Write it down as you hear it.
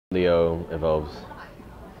Leo evolves.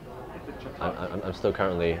 I'm still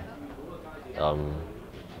currently,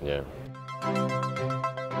 yeah.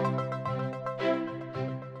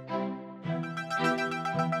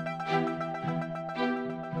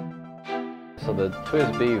 So the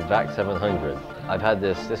TWSBI Vac 700, I've had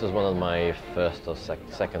this was one of my first or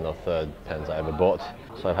second or third pens I ever bought.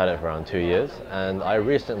 So I've had it for around 2 years, and I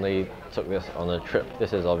recently took this on a trip.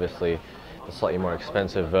 This is obviously the slightly more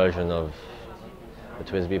expensive version of the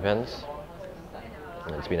TWSBI pens.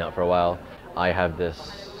 It's been out for a while. I have this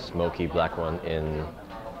smoky black one in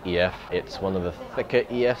EF. It's one of the thicker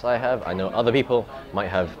EFs I have. I know other people might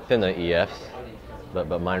have thinner EFs, but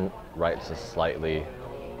mine writes a slightly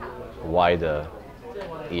wider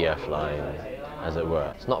EF line, as it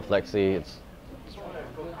were. It's not flexy, it's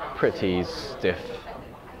pretty stiff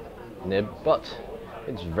nib, but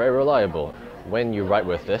it's very reliable. When you write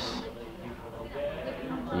with this,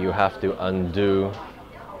 you have to undo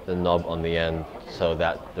the knob on the end so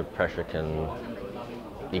that the pressure can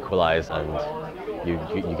equalize and you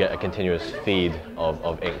get a continuous feed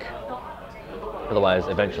of ink. Otherwise,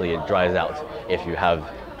 eventually it dries out if you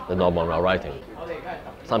have the knob on while writing.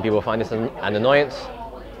 Some people find this an annoyance.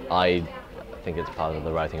 I think it's part of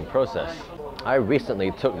the writing process. I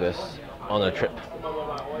recently took this on a trip.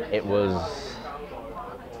 It was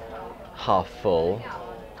half full,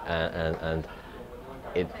 and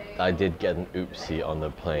I did get an oopsie on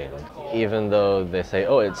the plane. Even though they say,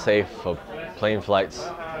 oh, it's safe for plane flights,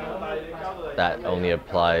 that only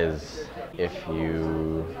applies if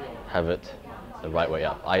you have it the right way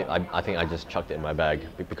up. I think I just chucked it in my bag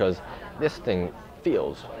because this thing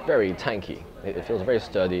feels very tanky. It feels very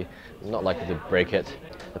sturdy, not likely to break it.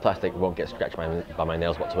 The plastic won't get scratched by my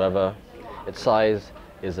nails whatsoever. Its size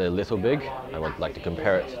is a little big. I would like to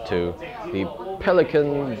compare it to the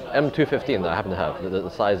Pelican M215 that I happen to have. The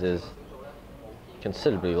size is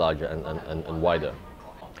considerably larger and wider.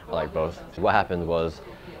 I like both. So what happened was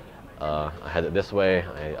I had it this way,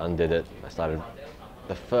 I undid it, I started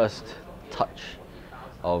the first touch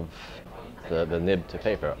of the nib to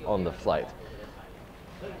paper on the flight.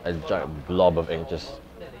 A giant blob of ink just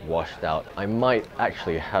washed out. I might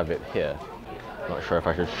actually have it here. Not sure if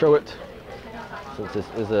I should show it, since this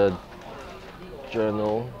is a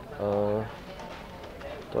journal.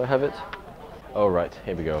 Do I have it? Oh right,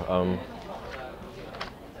 here we go.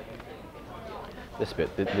 This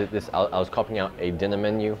bit, I was copying out a dinner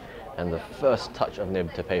menu and the first touch of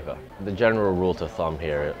nib to paper. The general rule of thumb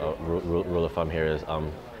here is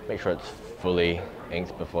make sure it's fully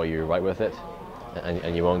inked before you write with it,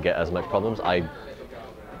 and you won't get as much problems. I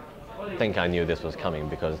think I knew this was coming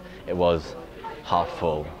because it was half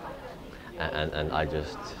full, and I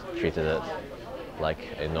just treated it like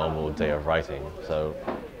a normal day of writing. So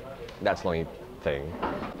that's the only thing.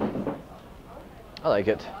 I like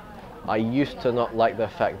it. I used to not like the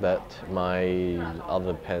fact that my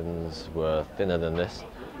other pens were thinner than this,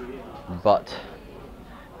 but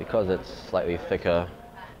because it's slightly thicker,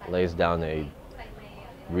 lays down a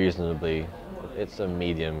reasonably, it's a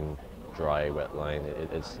medium dry wet line.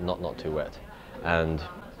 It's not too wet, and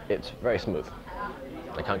it's very smooth.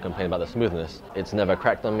 I can't complain about the smoothness. It's never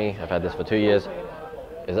cracked on me. I've had this for 2 years.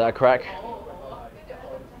 Is that a crack?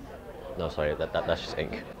 No, sorry, that's just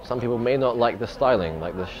ink. Some people may not like the styling,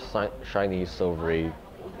 like the shiny silvery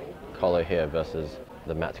collar here versus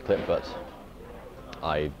the matte clip, but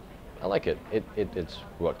I like it. It's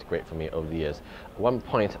worked great for me over the years. One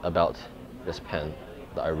point about this pen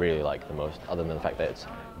that I really like the most, other than the fact that it's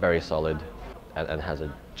very solid and has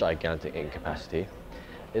a gigantic ink capacity,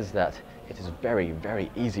 is that it is very,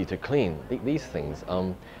 very easy to clean. These things,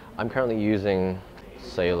 I'm currently using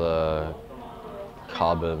Sailor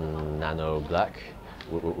Carbon Nano Black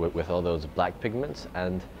with all those black pigments,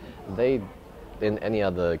 and they, in any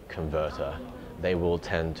other converter, they will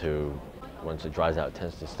tend to, once it dries out, it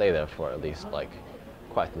tends to stay there for at least like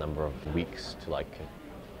quite a number of weeks to like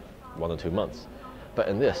 1 or 2 months. But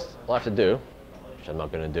in this, all I have to do, which I'm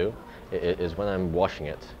not going to do, is when I'm washing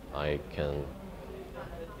it, I can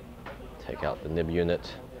take out the nib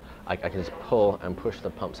unit. I can just pull and push the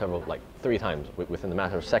pump like 3 times. Within a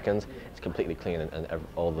matter of seconds, it's completely clean, and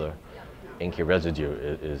all the inky residue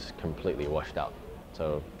is completely washed out.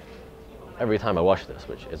 So every time I wash this,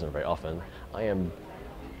 which isn't very often, I am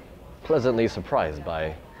pleasantly surprised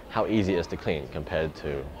by how easy it is to clean compared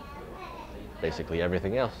to basically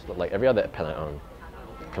everything else, like every other pen I own.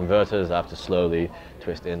 Converters, I have to slowly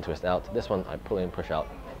twist in, twist out. This one, I pull in, push out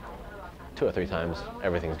 2 or 3 times,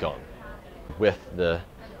 everything's gone. With the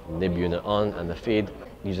nib unit on and the feed,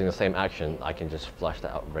 using the same action, I can just flush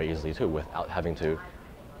that out very easily too, without having to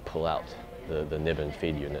pull out the nib and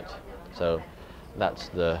feed unit. So That's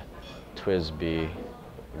the TWSBI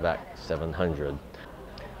Vac 700.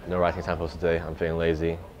 No writing samples today, I'm feeling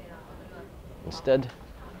lazy. Instead,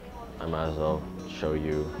 I might as well show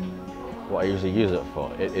you what I usually use it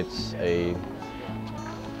for. It's a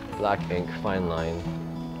black ink fine line.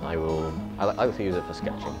 I like to use it for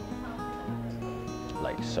sketching,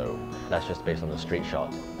 like so. That's just based on the street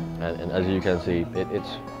shot, and as you can see,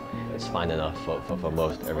 it's fine enough for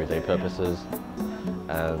most everyday purposes.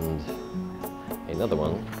 And another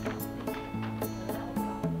one,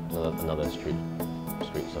 another street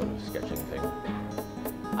sort of sketching thing.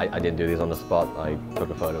 I didn't do these on the spot. I took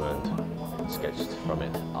a photo and sketched from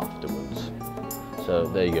it afterwards. So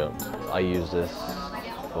there you go. I use this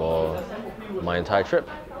for my entire trip.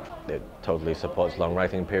 It totally supports long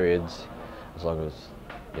writing periods, as long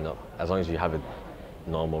as you have a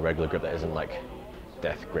normal regular grip that isn't like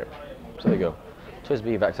death grip. So there you go.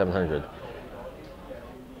 TWSBI Vac 700.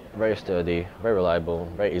 Very sturdy, very reliable,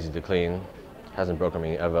 very easy to clean. Hasn't broken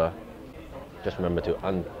me ever. Just remember to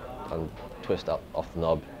untwist off the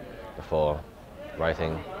knob before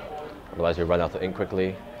writing, otherwise you'll run out of ink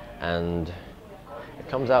quickly. And it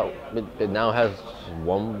comes out, it now has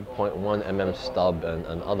 1.1 mm stub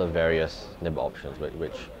and other various nib options,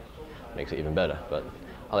 which makes it even better, but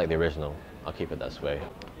I like the original. I'll keep it that way.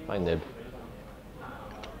 Fine nib,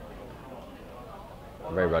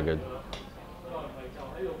 very rugged,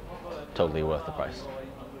 totally worth the price.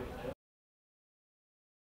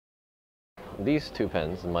 These two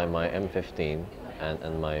pens, my M15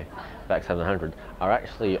 and my Vac 700, are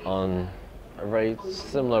actually on a very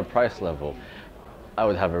similar price level. I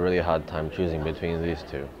would have a really hard time choosing between these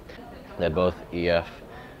two. They're both EF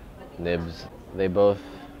nibs. They both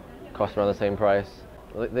cost around the same price.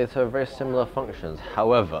 They serve very similar functions.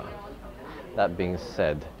 However, that being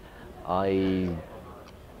said, I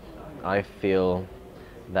feel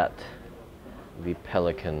that the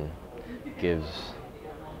Pelican gives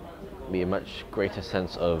me a much greater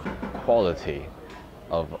sense of quality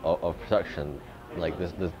of production. Like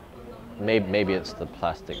this maybe it's the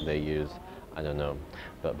plastic they use, I don't know,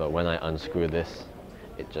 but when I unscrew this,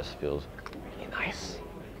 it just feels really nice.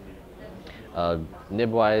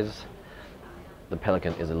 Nib wise, the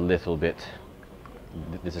Pelican is a little bit,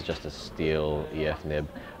 this is just a steel EF nib.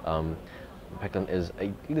 The Pelican is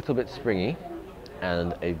a little bit springy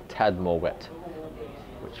and a tad more wet,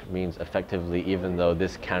 which means effectively, even though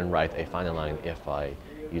this can write a finer line if I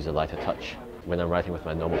use a lighter touch, when I'm writing with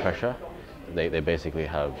my normal pressure, they basically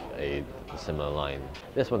have a similar line.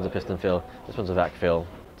 This one's a piston fill, this one's a vac fill,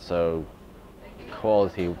 so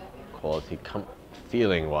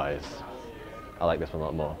feeling wise, I like this one a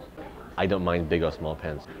lot more. I don't mind big or small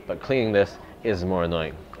pens, but cleaning this is more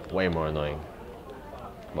annoying, way more annoying.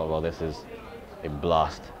 Well, this is a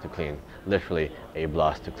blast to clean, literally a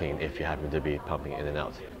blast to clean if you happen to be pumping in and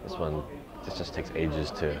out. This just takes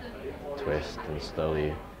ages to twist and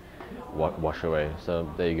slowly wash away.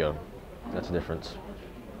 So there you go, that's the difference.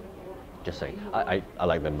 Just saying, I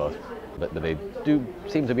like them both, but they do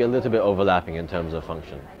seem to be a little bit overlapping in terms of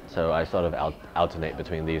function. So I sort of alternate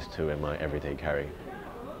between these two in my everyday carry.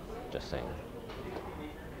 Just saying.